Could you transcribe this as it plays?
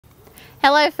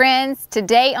Hello friends,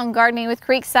 today on Gardening with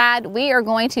Creekside we are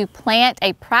going to plant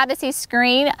a privacy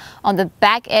screen on the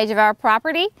back edge of our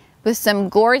property with some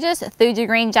gorgeous Thuja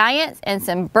green giants and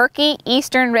some Burkii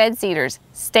eastern red cedars.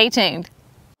 Stay tuned.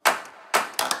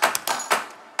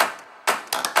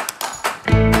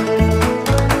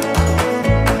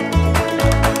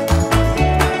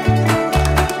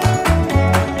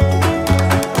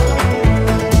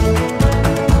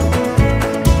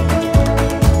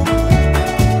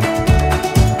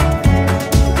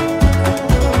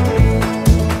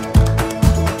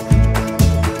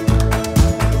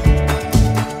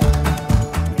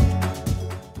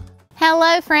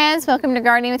 Hello friends, welcome to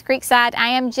Gardening with Creekside. I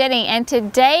am Jenny and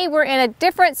today we're in a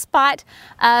different spot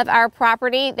of our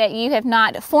property that you have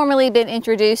not formally been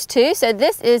introduced to. So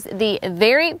this is the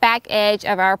very back edge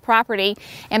of our property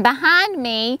and behind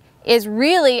me is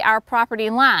really our property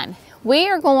line. We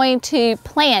are going to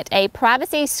plant a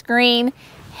privacy screen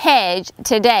hedge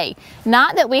today.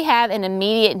 Not that we have an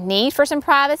immediate need for some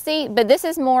privacy, but this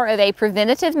is more of a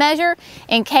preventative measure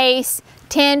in case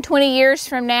 10-20 years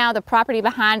from now the property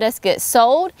behind us gets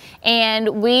sold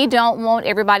and we don't want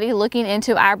everybody looking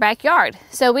into our backyard.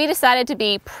 So we decided to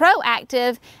be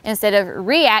proactive instead of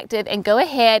reactive and go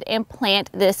ahead and plant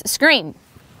this screen.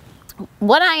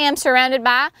 What I am surrounded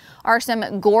by are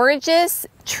some gorgeous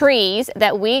trees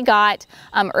that we got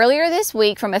earlier this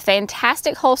week from a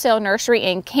fantastic wholesale nursery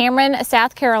in Cameron,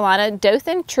 South Carolina,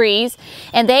 Dothan Trees,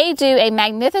 and they do a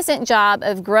magnificent job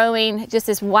of growing just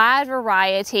this wide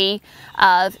variety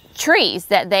of trees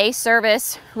that they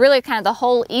service really kind of the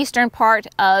whole eastern part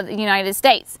of the United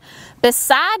States.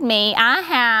 Beside me, I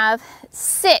have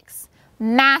 6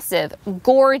 massive,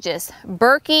 gorgeous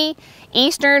Burkii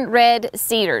eastern red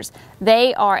cedars.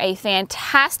 They are a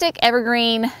fantastic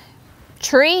evergreen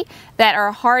tree that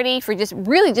are hardy for just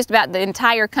about the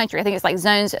entire country. I think it's like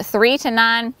zones 3 to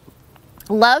 9.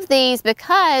 Love these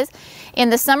because in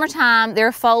the summertime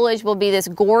their foliage will be this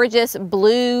gorgeous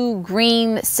blue,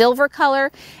 green, silver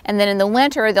color, and then in the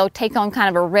winter they'll take on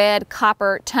kind of a red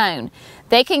copper tone.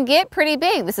 They can get pretty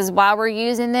big. This is why we're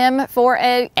using them for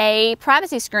a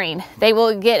privacy screen. They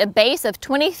will get a base of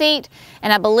 20 feet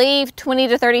and I believe 20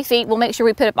 to 30 feet. We'll make sure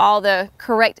we put up all the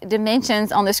correct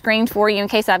dimensions on the screen for you in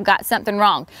case I've got something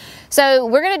wrong. So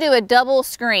we're going to do a double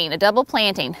screen, a double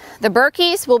planting. The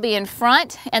Burkiis will be in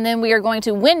front and then we are going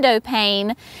to window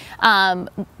pane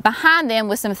behind them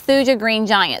with some Thuja green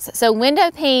giants. So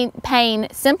window pane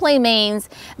simply means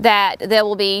that there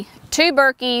will be 2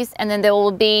 Burkiis and then there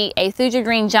will be a Thuja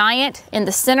green giant in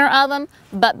the center of them,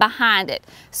 but behind it.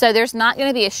 So there's not going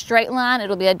to be a straight line,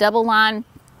 it'll be a double line.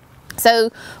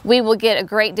 So we will get a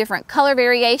great different color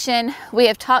variation. We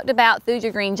have talked about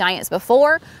Thuja green giants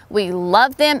before. We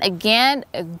love them. Again,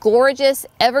 a gorgeous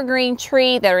evergreen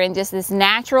tree that are in just this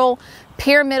natural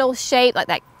pyramidal shape, like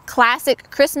that classic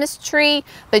Christmas tree,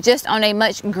 but just on a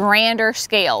much grander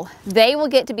scale. They will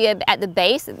get to be at the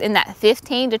base in that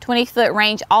 15 to 20 foot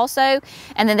range also,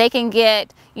 and then they can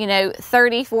get, you know,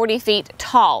 30, 40 feet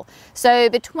tall. So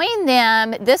between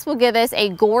them, this will give us a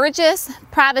gorgeous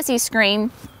privacy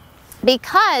screen.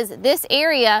 Because this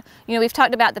area, you know, we've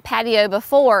talked about the patio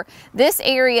before, this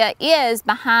area is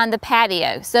behind the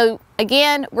patio. So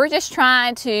again, we're just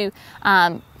trying to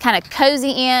kind of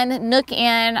cozy in, nook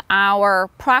in our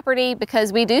property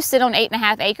because we do sit on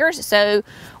 8.5 acres. So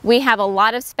we have a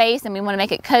lot of space and we want to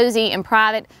make it cozy and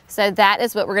private. So that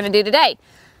is what we're going to do today.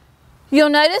 You'll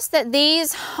notice that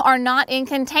these are not in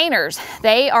containers.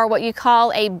 They are what you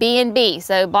call a B&B,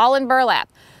 so ball and burlap.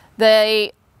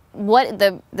 What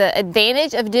the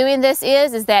advantage of doing this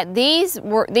is that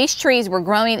these trees were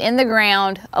growing in the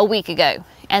ground a week ago,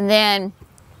 and then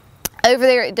over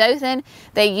there at Dothan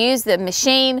they use the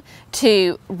machine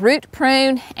to root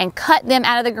prune and cut them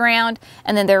out of the ground,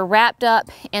 and then they're wrapped up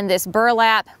in this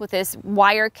burlap with this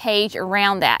wire cage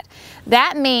around that.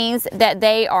 That means that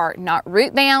they are not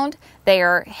root bound. They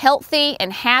are healthy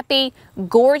and happy,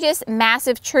 gorgeous,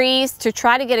 massive trees. To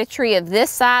try to get a tree of this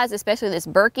size, especially this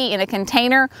Burkii, in a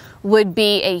container would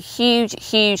be a huge,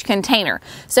 huge container.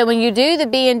 So when you do the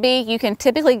B&B, you can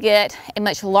typically get a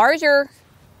much larger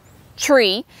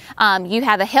tree. You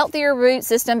have a healthier root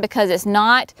system because does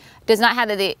not have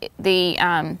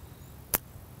the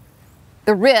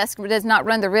risk, does not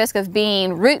run the risk of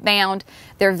being root bound.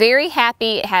 They're very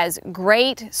happy. It has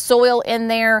great soil in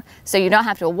there, so you don't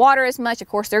have to water as much. Of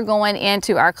course, they're going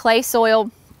into our clay soil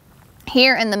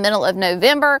here in the middle of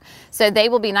November, so they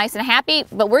will be nice and happy.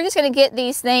 But we're just going to get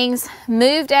these things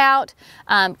moved out,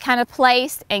 kind of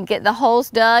placed, and get the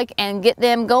holes dug and get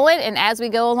them going. And as we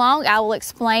go along, I will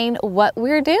explain what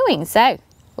we're doing. So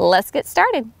let's get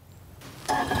started.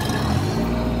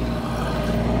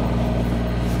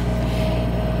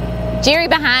 Jerry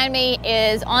behind me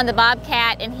is on the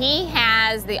Bobcat, and he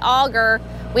has the auger.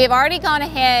 We have already gone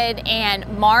ahead and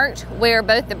marked where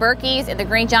both the Burkies and the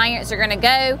green giants are going to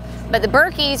go, but the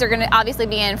Burkies are going to obviously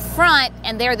be in front,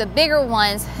 and they're the bigger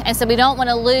ones, and so we don't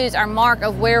want to lose our mark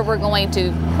of where we're going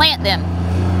to plant them.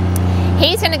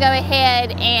 He's going to go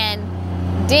ahead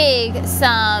and dig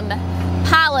some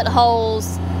pilot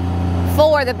holes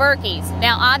for the Burkies.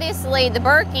 Now obviously the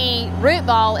Burkii root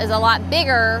ball is a lot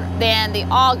bigger than the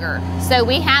auger, so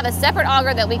we have a separate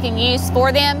auger that we can use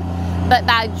for them, but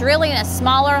by drilling a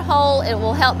smaller hole, it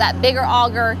will help that bigger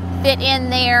auger fit in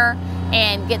there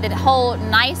and get the hole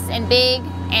nice and big.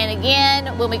 And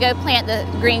again, when we go plant the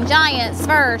green giants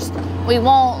first, we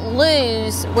won't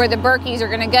lose where the Burkies are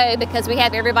going to go because we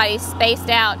have everybody spaced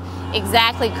out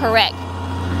exactly correct.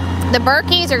 The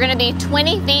Burkies are going to be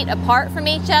 20 feet apart from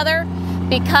each other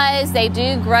because they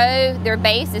do grow. Their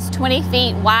base is 20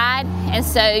 feet wide, and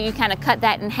so you kind of cut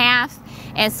that in half,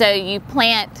 and so you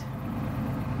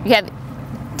have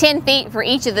 10 feet for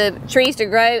each of the trees to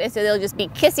grow, and so they'll just be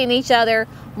kissing each other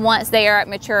once they are at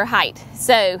mature height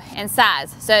and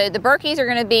size. So the Burkies are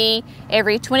going to be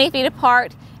every 20 feet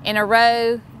apart in a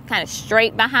row, kind of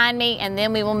straight behind me, and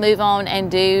then we will move on and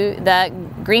do the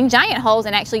green giant holes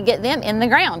and actually get them in the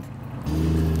ground.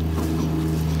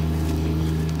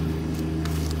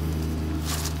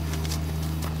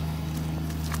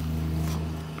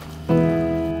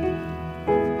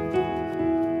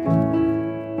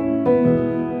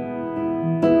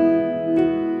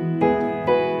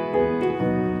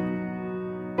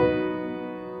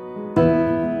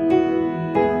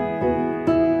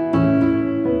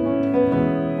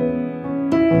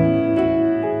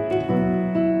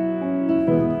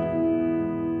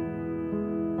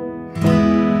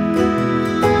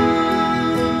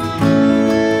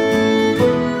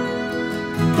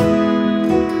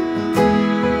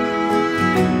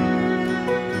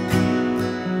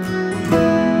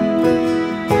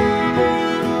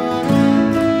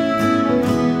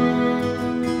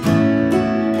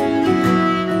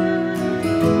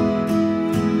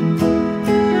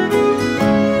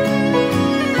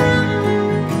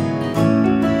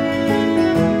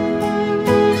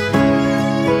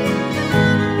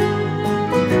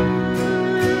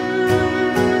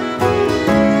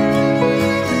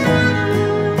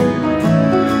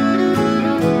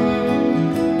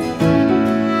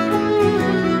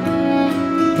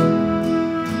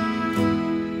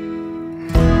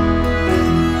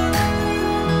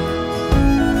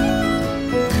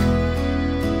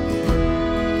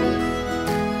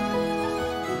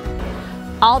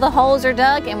 All the holes are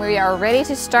dug and we are ready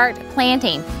to start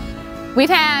planting. We've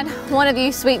had one of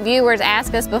you sweet viewers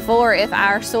ask us before if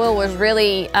our soil was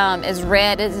really as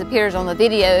red as it appears on the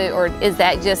video, or is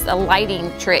that just a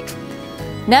lighting trick?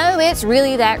 No, it's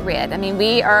really that red. I mean,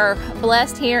 we are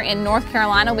blessed here in North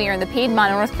Carolina. We are in the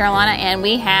Piedmont, North Carolina, and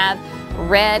we have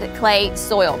red clay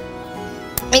soil.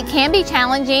 It can be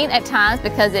challenging at times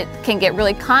because it can get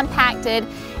really compacted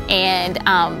and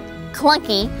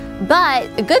clunky.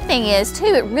 But the good thing is too,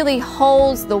 it really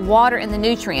holds the water and the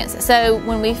nutrients. So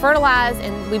when we fertilize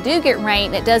and we do get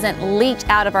rain, it doesn't leach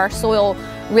out of our soil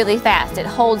really fast. It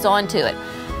holds on to it.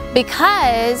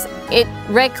 Because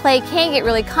red clay can get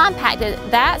really compacted,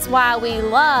 that's why we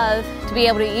love to be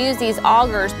able to use these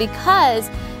augers, because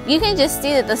you can just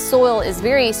see that the soil is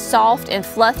very soft and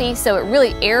fluffy, so it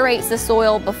really aerates the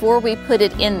soil before we put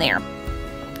it in there.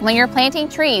 When you're planting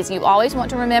trees, you always want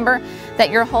to remember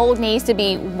that your hole needs to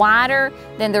be wider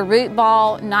than the root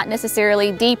ball, not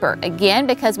necessarily deeper. Again,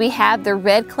 because we have the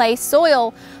red clay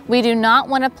soil, we do not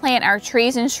want to plant our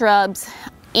trees and shrubs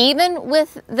even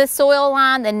with the soil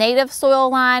line, the native soil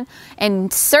line,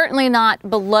 and certainly not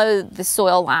below the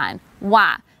soil line.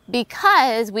 Why?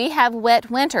 Because we have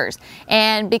wet winters,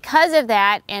 and because of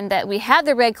that, and that we have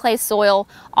the red clay soil,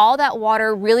 all that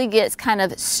water really gets kind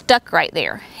of stuck right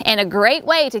there. And a great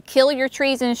way to kill your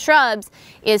trees and shrubs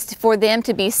is for them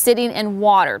to be sitting in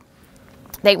water.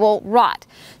 They will rot.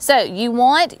 So you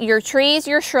want your trees,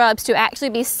 your shrubs to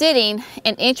actually be sitting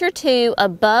an inch or two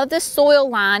above the soil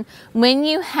line when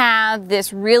you have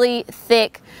this really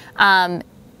thick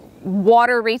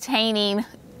water retaining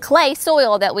clay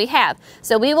soil that we have.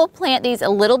 So we will plant these a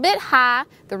little bit high.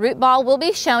 The root ball will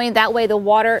be showing, that way the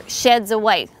water sheds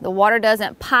away. The water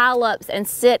doesn't pile up and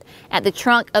sit at the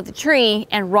trunk of the tree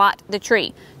and rot the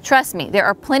tree. Trust me, there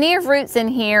are plenty of roots in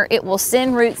here. It will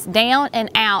send roots down and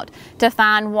out to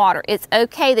find water. It's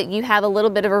okay that you have a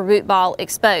little bit of a root ball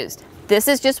exposed. This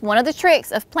is just one of the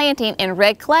tricks of planting in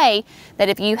red clay, that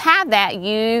if you have that,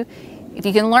 if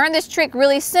you can learn this trick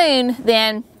really soon,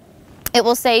 then it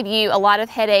will save you a lot of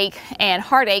headache and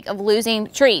heartache of losing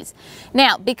trees.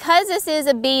 Now, because this is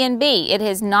a B&B, it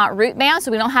is not root bound,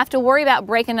 so we don't have to worry about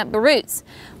breaking up the roots.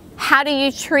 How do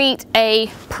you treat a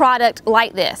product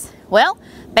like this? Well,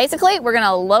 basically, we're going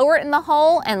to lower it in the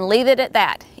hole and leave it at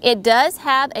that. It does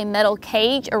have a metal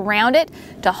cage around it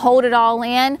to hold it all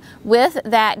in with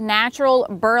that natural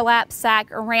burlap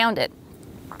sack around it.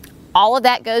 All of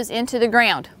that goes into the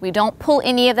ground. We don't pull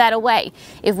any of that away.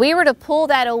 If we were to pull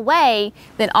that away,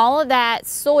 then all of that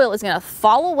soil is going to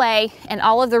fall away and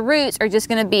all of the roots are just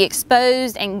going to be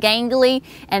exposed and gangly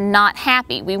and not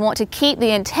happy. We want to keep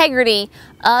the integrity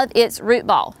of its root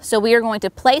ball. So we are going to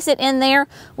place it in there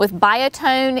with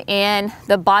biotone in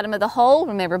the bottom of the hole.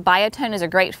 Remember, biotone is a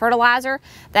great fertilizer.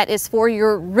 That is for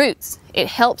your roots. It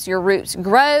helps your roots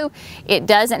grow. It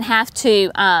doesn't have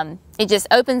to, it just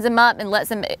opens them up and lets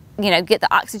them, get the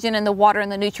oxygen and the water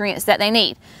and the nutrients that they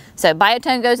need. So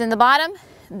biotone goes in the bottom,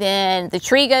 then the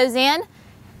tree goes in.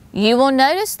 You will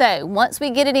notice though, once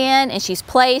we get it in and she's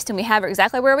placed and we have her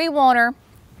exactly where we want her,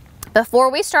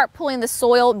 before we start pulling the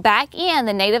soil back in,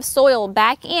 the native soil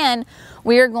back in,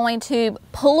 we are going to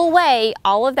pull away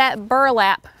all of that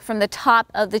burlap from the top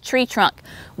of the tree trunk.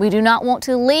 We do not want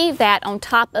to leave that on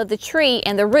top of the tree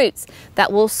and the roots.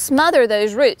 That will smother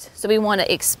those roots. So we want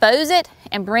to expose it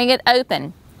and bring it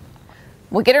open.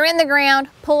 We'll get her in the ground,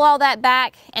 pull all that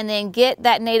back, and then get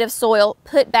that native soil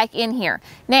put back in here.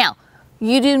 Now,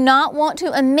 you do not want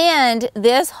to amend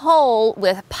this hole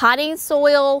with potting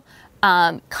soil,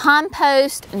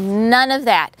 compost, none of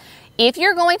that. If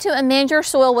you're going to amend your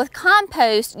soil with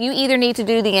compost, you either need to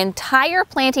do the entire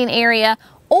planting area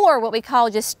or what we call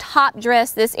just top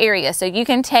dress this area. So you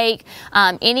can take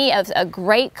any of a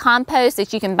great compost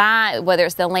that you can buy, whether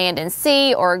it's the Land and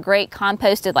Sea or a great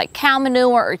composted like cow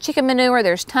manure or chicken manure.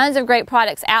 There's tons of great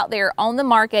products out there on the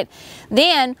market.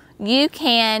 Then you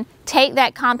can take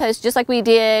that compost just like we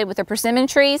did with the persimmon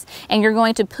trees and you're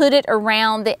going to put it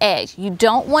around the edge. You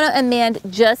don't want to amend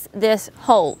just this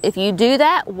hole. If you do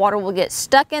that, water will get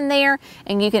stuck in there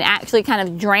and you can actually kind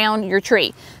of drown your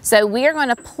tree. So we are going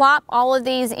to plop all of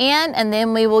these in and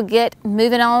then we will get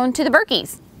moving on to the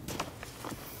Burkiis.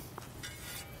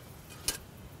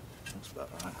 That's about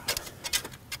right.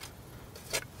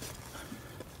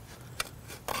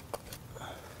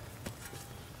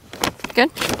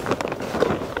 Good.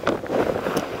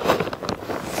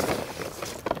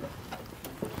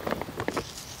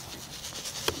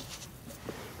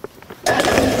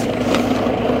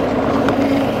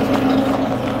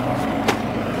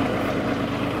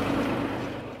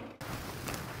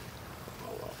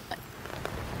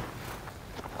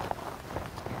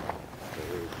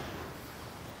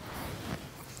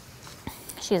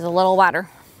 She's a little wider.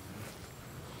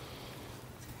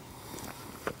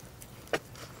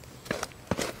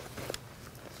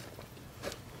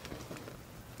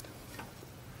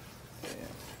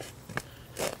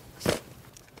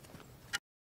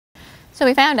 So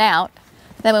we found out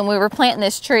that when we were planting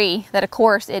this tree, that of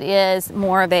course it is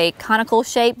more of a conical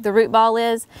shape, the root ball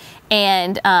is,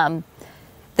 and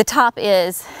the top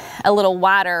is a little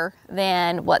wider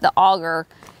than what the auger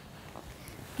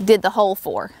did the hole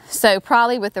for. So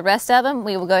probably with the rest of them,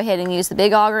 we will go ahead and use the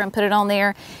big auger and put it on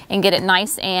there and get it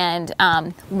nice and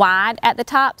wide at the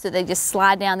top so they just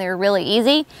slide down there really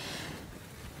easy.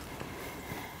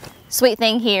 Sweet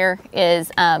thing here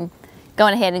is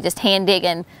going ahead and just hand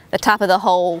digging the top of the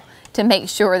hole to make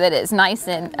sure that it's nice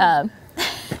and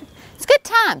it's good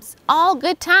times, all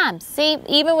good times. See,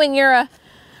 even when you're a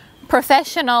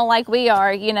professional like we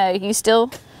are, you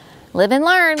still live and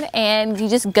learn and you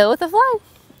just go with the flow.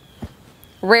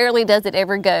 Rarely does it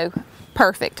ever go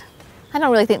perfect. I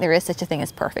don't really think there is such a thing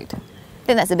as perfect. I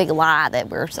think that's a big lie that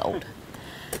we're sold.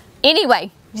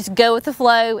 Anyway, just go with the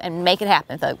flow and make it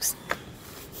happen, folks.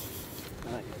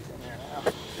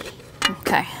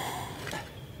 Okay.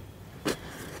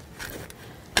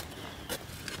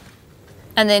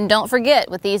 And then don't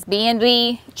forget with these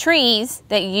B&B trees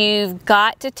that you've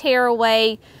got to tear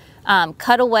away,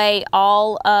 cut away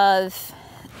all of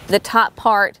the top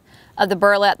part of the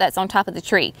burlap that's on top of the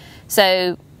tree.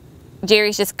 So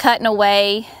Jerry's just cutting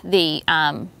away the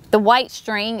white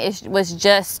string was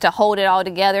just to hold it all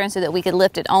together and so that we could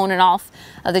lift it on and off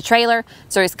of the trailer.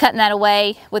 So he's cutting that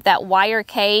away with that wire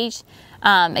cage.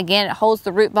 Again, it holds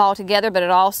the root ball together, but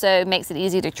it also makes it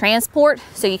easy to transport.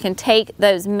 So you can take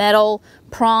those metal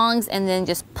prongs and then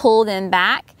just pull them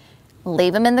back,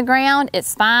 leave them in the ground.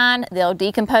 It's fine. They'll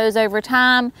decompose over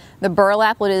time. The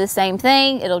burlap will do the same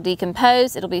thing. It'll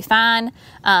decompose. It'll be fine.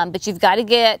 But you've got to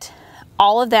get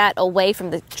all of that away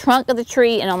from the trunk of the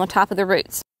tree and on the top of the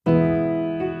roots.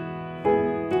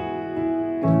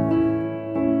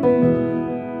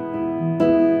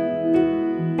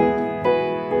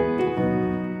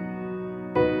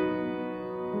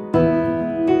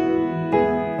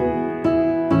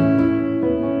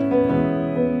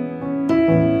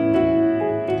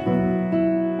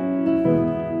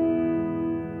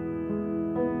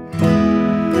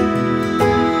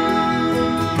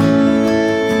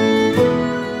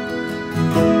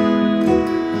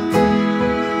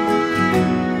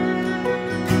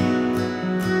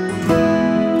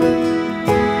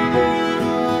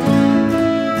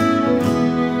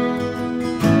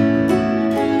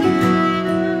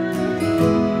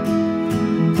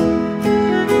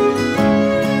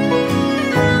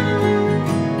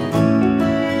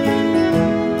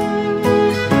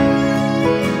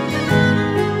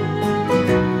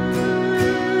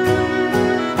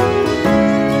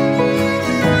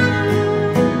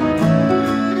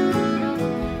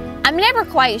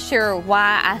 quite sure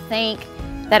why I think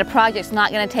that a project's not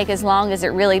going to take as long as it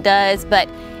really does, but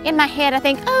in my head I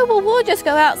think, oh well, we'll just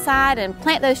go outside and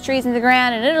plant those trees in the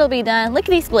ground and it'll be done,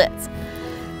 lickety splits.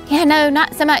 Yeah, no,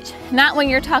 not so much. Not when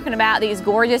you're talking about these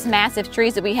gorgeous massive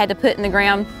trees that we had to put in the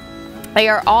ground. They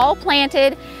are all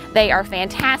planted. They are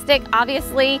fantastic.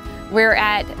 Obviously, we're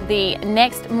at the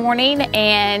next morning,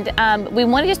 and we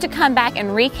wanted just to come back and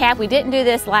recap. We didn't do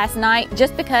this last night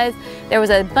just because there was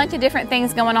a bunch of different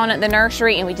things going on at the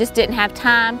nursery and we just didn't have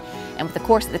time. And with the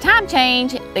course of the time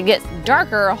change, it gets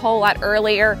darker a whole lot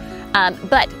earlier.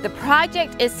 But the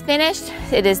project is finished.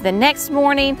 It is the next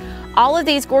morning. All of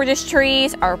these gorgeous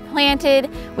trees are planted.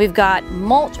 We've got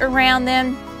mulch around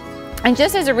them. And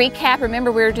just as a recap,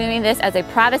 remember we're doing this as a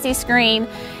privacy screen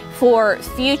for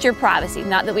future privacy.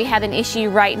 Not that we have an issue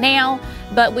right now,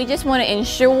 but we just want to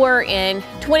ensure in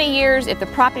 20 years, if the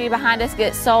property behind us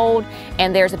gets sold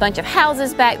and there's a bunch of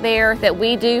houses back there, that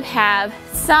we do have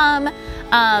some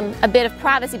a bit of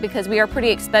privacy, because we are pretty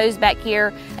exposed back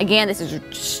here. Again, this is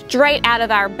straight out of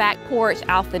our back porch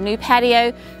off the new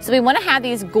patio. So we want to have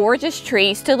these gorgeous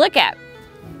trees to look at.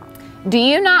 Do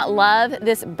you not love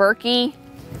this Burkii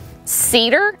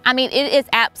cedar? I mean, it is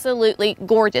absolutely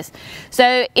gorgeous.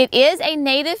 So it is a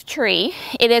native tree.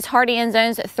 It is hardy in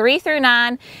zones 3 through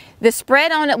 9. The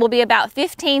spread on it will be about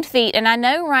 15 feet. And I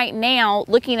know right now,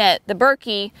 looking at the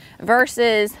Burkii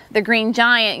versus the green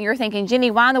giant, you're thinking,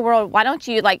 Jenny, why in the world, why don't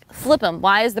you like flip them?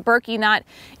 Why is the Burkii not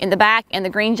in the back and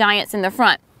the green giant's in the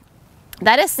front?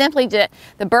 That is simply the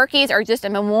Burkiis are just a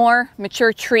more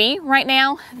mature tree right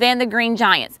now than the green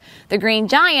giants. The green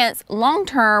giants long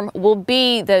term will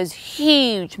be those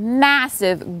huge,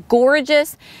 massive,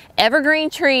 gorgeous evergreen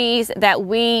trees that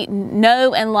we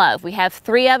know and love. We have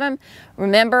 3 of them.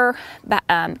 Remember,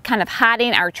 kind of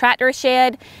hiding our tractor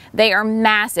shed. They are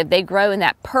massive. They grow in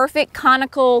that perfect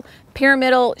conical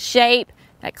pyramidal shape,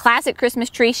 that classic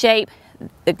Christmas tree shape.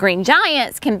 The green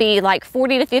giants can be like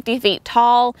 40 to 50 feet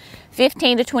tall,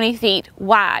 15 to 20 feet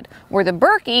wide, where the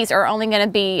Burkiis are only going to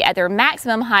be at their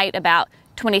maximum height about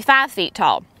 25 feet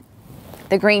tall.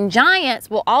 The green giants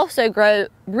will also grow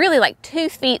really like 2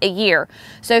 feet a year.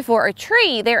 So for a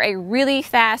tree, they're a really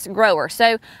fast grower.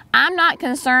 So I'm not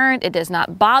concerned. It does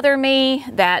not bother me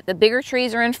that the bigger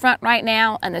trees are in front right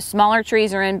now and the smaller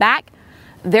trees are in back.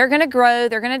 They're going to grow,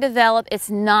 they're going to develop. It's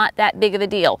not that big of a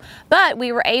deal. But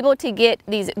we were able to get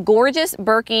these gorgeous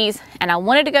Burkiis, and I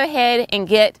wanted to go ahead and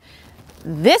get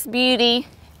this beauty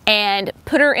and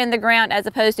put her in the ground as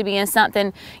opposed to being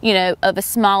something, you know, of a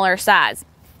smaller size.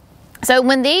 So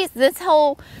when this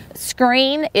whole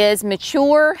screen is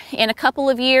mature in a couple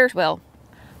of years, well,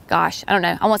 gosh, I don't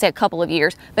know, I won't say a couple of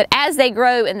years, but as they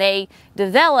grow and they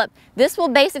develop, this will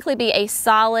basically be a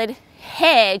solid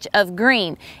hedge of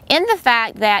green, in the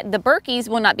fact that the Burkiis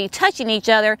will not be touching each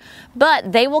other,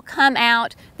 but they will come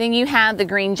out. Then you have the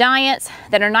green giants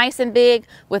that are nice and big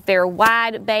with their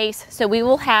wide base. So we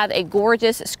will have a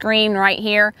gorgeous screen right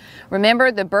here.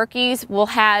 Remember, the Burkiis will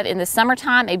have in the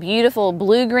summertime a beautiful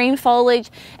blue-green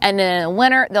foliage, and then in the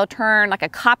winter they'll turn like a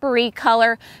coppery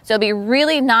color. So it'll be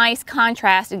really nice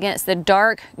contrast against the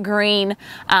dark green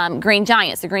green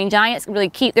giants. The green giants really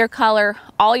keep their color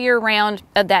all year round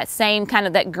of that same kind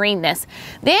of that greenness.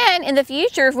 Then in the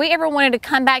future, if we ever wanted to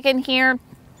come back in here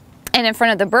and in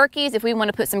front of the Burkiis, if we want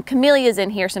to put some camellias in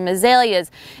here, some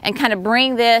azaleas, and kind of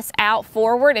bring this out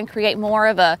forward and create more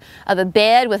of a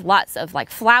bed with lots of like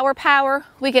flower power,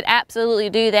 we could absolutely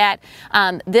do that.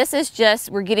 This is just,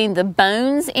 we're getting the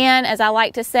bones in, as I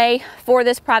like to say, for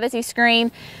this privacy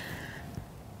screen.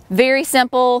 Very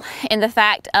simple in the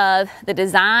fact of the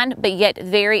design, but yet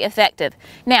very effective.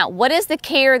 Now, what is the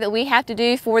care that we have to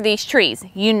do for these trees?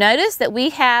 You notice that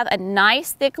we have a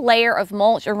nice thick layer of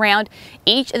mulch around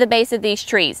each of the base of these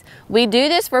trees. We do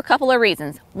this for a couple of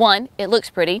reasons. One, it looks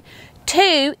pretty.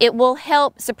 Two, it will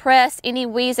help suppress any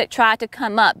weeds that try to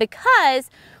come up, because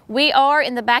we are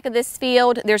in the back of this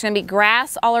field. There's going to be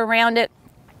grass all around it.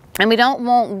 And we don't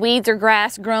want weeds or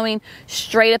grass growing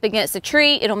straight up against the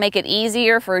tree. It'll make it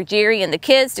easier for Jerry and the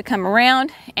kids to come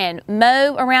around and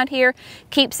mow around here.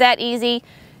 Keeps that easy.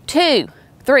 2,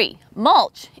 3,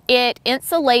 mulch. It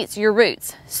insulates your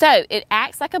roots. So it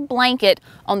acts like a blanket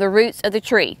on the roots of the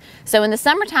tree. So in the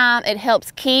summertime, it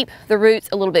helps keep the roots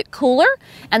a little bit cooler.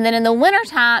 And then in the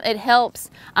wintertime, it helps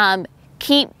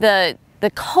keep the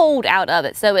cold out of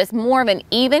it. So it's more of an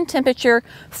even temperature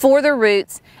for the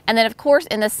roots. And then of course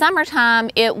in the summertime,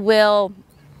 it will,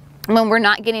 when we're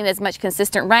not getting as much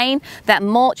consistent rain, that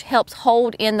mulch helps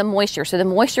hold in the moisture. So the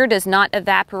moisture does not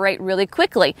evaporate really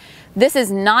quickly. This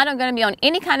is not going to be on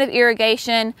any kind of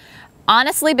irrigation.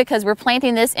 Honestly, because we're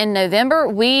planting this in November,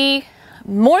 we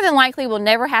more than likely we'll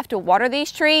never have to water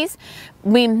these trees.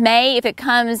 We may, if it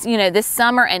comes, you know, this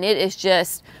summer and it is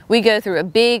just, we go through a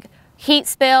big heat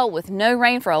spell with no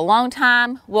rain for a long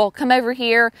time, we'll come over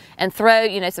here and throw,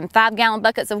 you know, some 5-gallon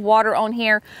buckets of water on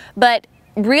here. But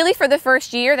really for the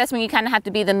first year, that's when you kind of have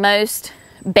to be the most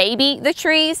baby the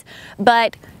trees.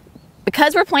 But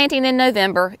because we're planting in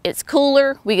November, it's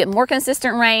cooler, we get more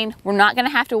consistent rain, we're not going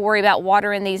to have to worry about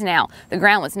watering these now. The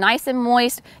ground was nice and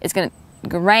moist. It's going to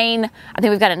rain. I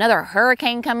think we've got another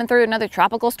hurricane coming through, another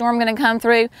tropical storm going to come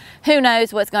through. Who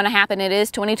knows what's going to happen? It is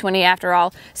 2020 after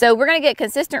all. So we're going to get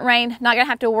consistent rain, not going to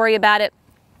have to worry about it.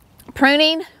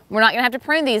 Pruning, we're not going to have to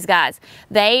prune these guys.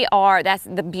 That's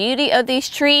the beauty of these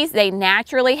trees. They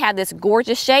naturally have this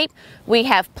gorgeous shape. We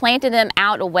have planted them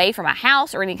out away from a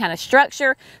house or any kind of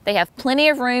structure. They have plenty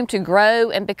of room to grow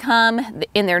and become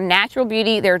in their natural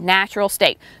beauty, their natural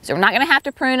state. So we're not going to have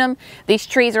to prune them. These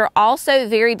trees are also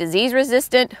very disease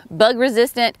resistant, bug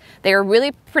resistant. They are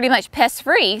really pretty much pest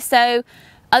free. So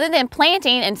other than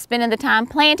planting and spending the time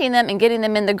planting them and getting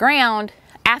them in the ground,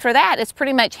 after that it's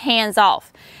pretty much hands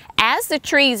off. As the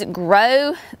trees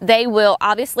grow, they will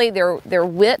obviously, their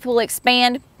width will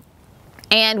expand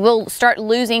and we'll start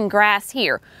losing grass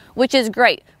here, which is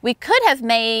great. We could have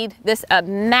made this a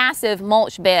massive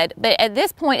mulch bed, but at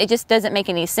this point it just doesn't make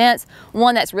any sense.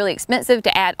 One, that's really expensive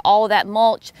to add all of that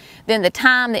mulch, then the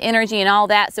time, the energy and all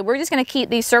that. So we're just gonna keep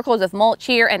these circles of mulch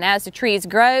here, and as the trees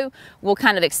grow, we'll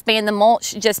kind of expand the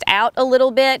mulch just out a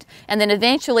little bit, and then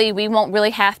eventually we won't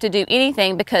really have to do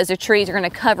anything because the trees are gonna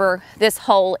cover this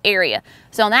whole area.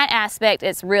 So on that aspect,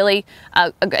 it's really,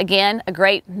 again, a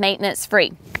great maintenance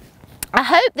free. I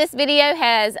hope this video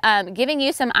has given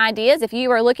you some ideas. If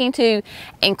you are looking to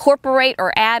incorporate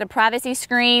or add a privacy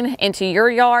screen into your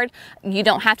yard, you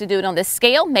don't have to do it on this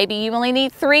scale. Maybe you only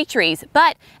need 3 trees.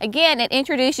 But again, it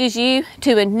introduces you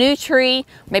to a new tree,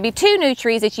 maybe 2 new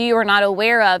trees that you are not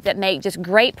aware of that make just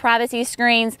great privacy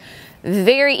screens.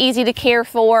 Very easy to care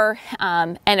for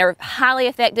and are highly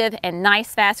effective and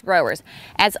nice fast growers.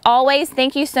 As always,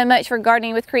 thank you so much for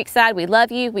gardening with Creekside. We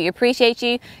love you. We appreciate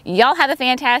you. Y'all have a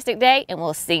fantastic day and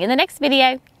we'll see you in the next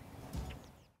video.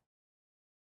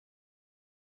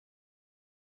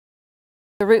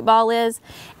 The root ball is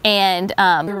and